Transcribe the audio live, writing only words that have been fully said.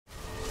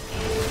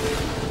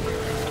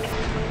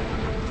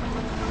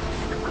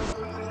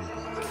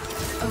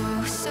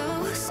Oh, so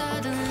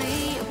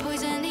suddenly you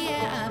poison the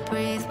air I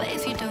breathe. But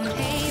if you don't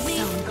hate me,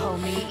 Some call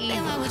me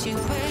then why evil. would you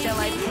break Shall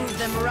I me? prove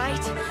them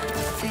right?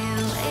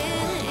 Feel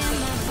it in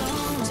my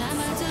bones. I'm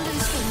about to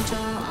lose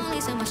control.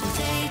 Only so much I'm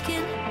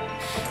taking.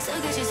 So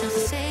get yourself to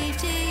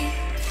safety.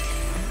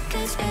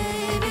 'Cause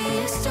baby,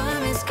 a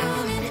storm is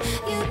coming.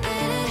 You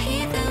better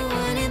heed the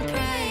one and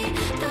pray.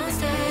 Don't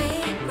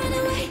stay, run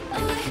away,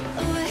 away,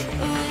 away,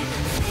 away.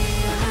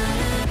 Feel how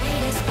the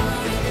rain is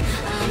pouring.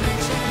 I'm a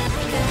child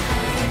like a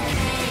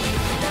hurricane.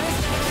 Don't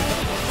stay,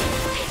 run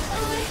away,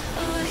 away,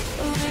 away,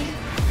 away.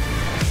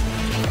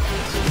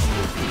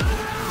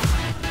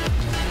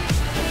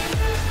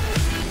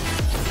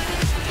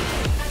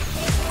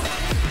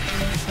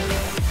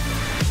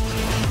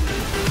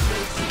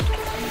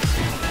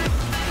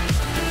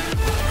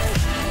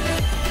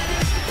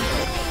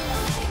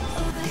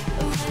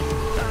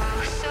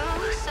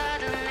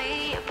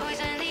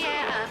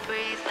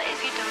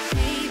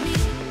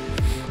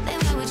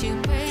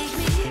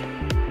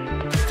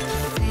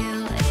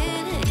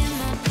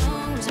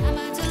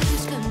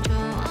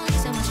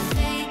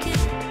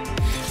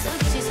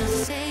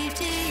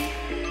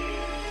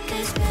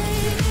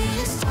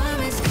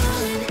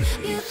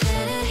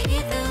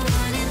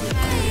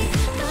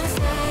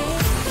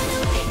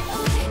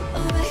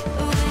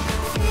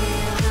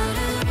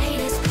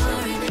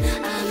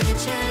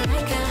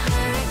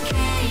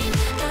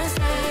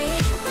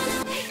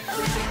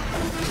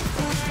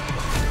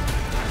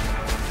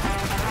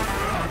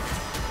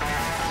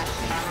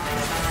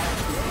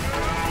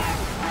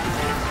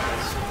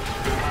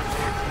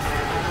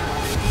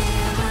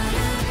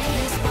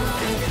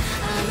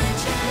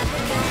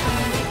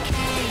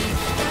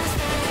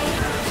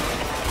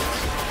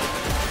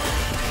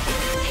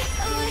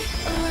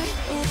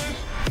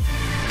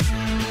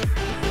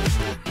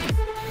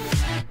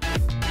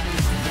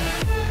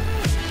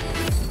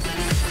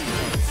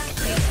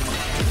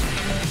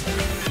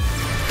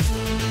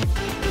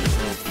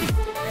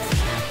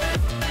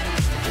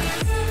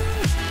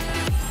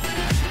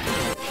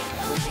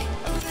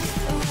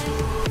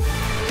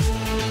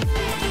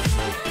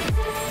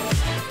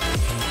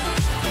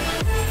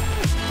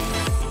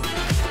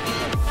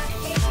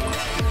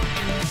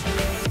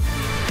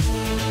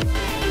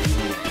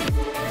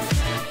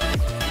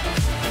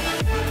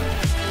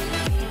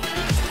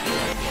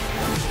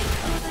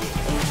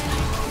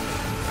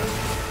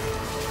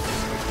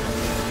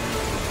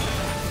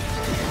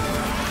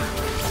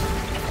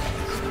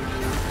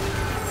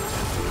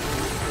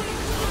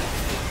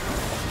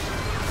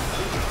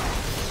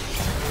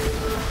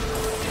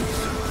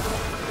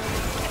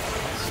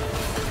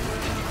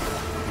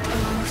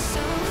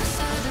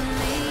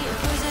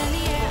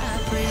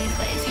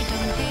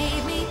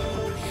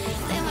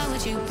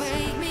 You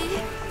break me.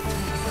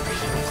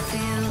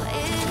 Feel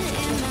it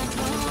in my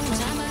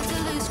bones. I'm about to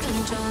lose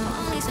control.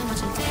 Only so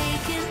much I'm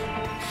taking.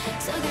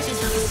 So get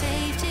yourself safe.